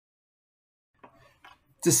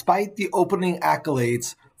Despite the opening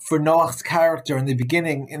accolades for Noach's character in the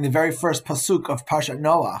beginning, in the very first pasuk of Parshat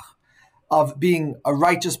Noach, of being a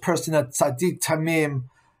righteous person, a tzaddik tamim,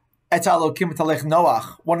 et Elokim talech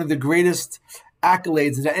Noach, one of the greatest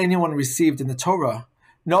accolades that anyone received in the Torah,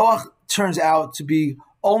 Noach turns out to be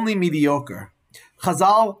only mediocre.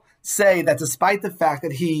 Chazal say that despite the fact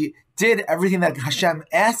that he did everything that Hashem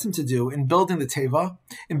asked him to do in building the Teva,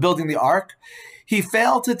 in building the ark, he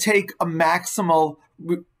failed to take a maximal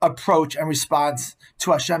approach and response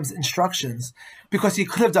to Hashem's instructions, because he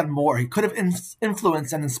could have done more. He could have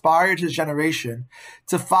influenced and inspired his generation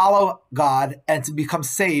to follow God and to become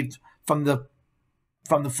saved from the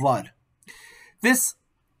flood. This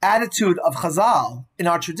attitude of Chazal in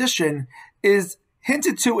our tradition is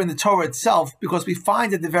hinted to in the Torah itself, because we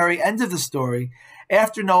find at the very end of the story,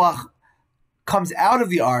 after Noach comes out of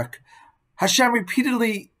the ark, Hashem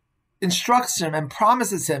repeatedly instructs him and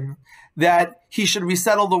promises him that he should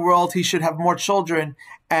resettle the world, he should have more children,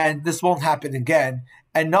 and this won't happen again.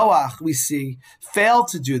 And Noach, we see, failed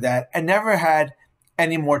to do that and never had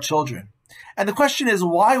any more children. And the question is,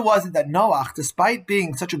 why was it that Noach, despite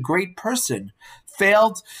being such a great person,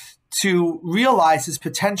 failed to realize his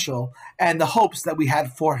potential and the hopes that we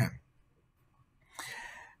had for him?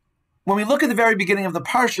 When we look at the very beginning of the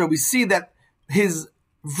Parsha, we see that his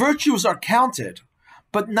virtues are counted,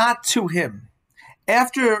 but not to him.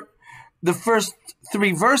 After the first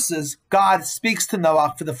 3 verses, God speaks to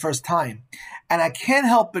Noach for the first time. And I can't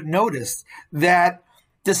help but notice that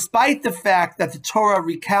despite the fact that the Torah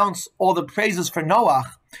recounts all the praises for Noach,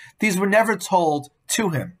 these were never told to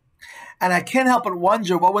him. And I can't help but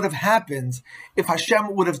wonder what would have happened if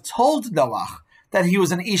Hashem would have told Noach that he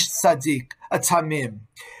was an ish tzaddik, a tamim.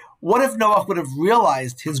 What if Noach would have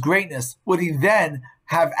realized his greatness? Would he then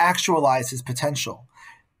have actualized his potential?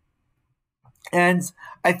 And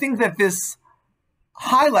I think that this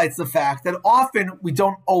highlights the fact that often we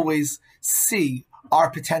don't always see our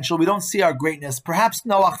potential. We don't see our greatness. Perhaps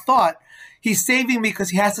Noach thought, he's saving me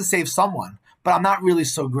because he has to save someone, but I'm not really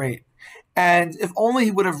so great. And if only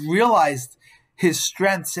he would have realized his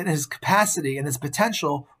strengths and his capacity and his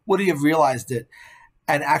potential, would he have realized it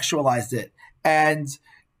and actualized it? And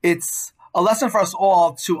it's a lesson for us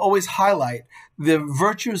all to always highlight the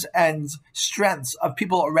virtues and strengths of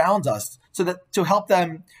people around us, so that to help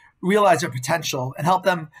them realize their potential and help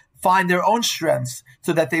them find their own strengths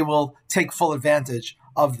so that they will take full advantage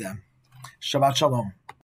of them. Shabbat Shalom.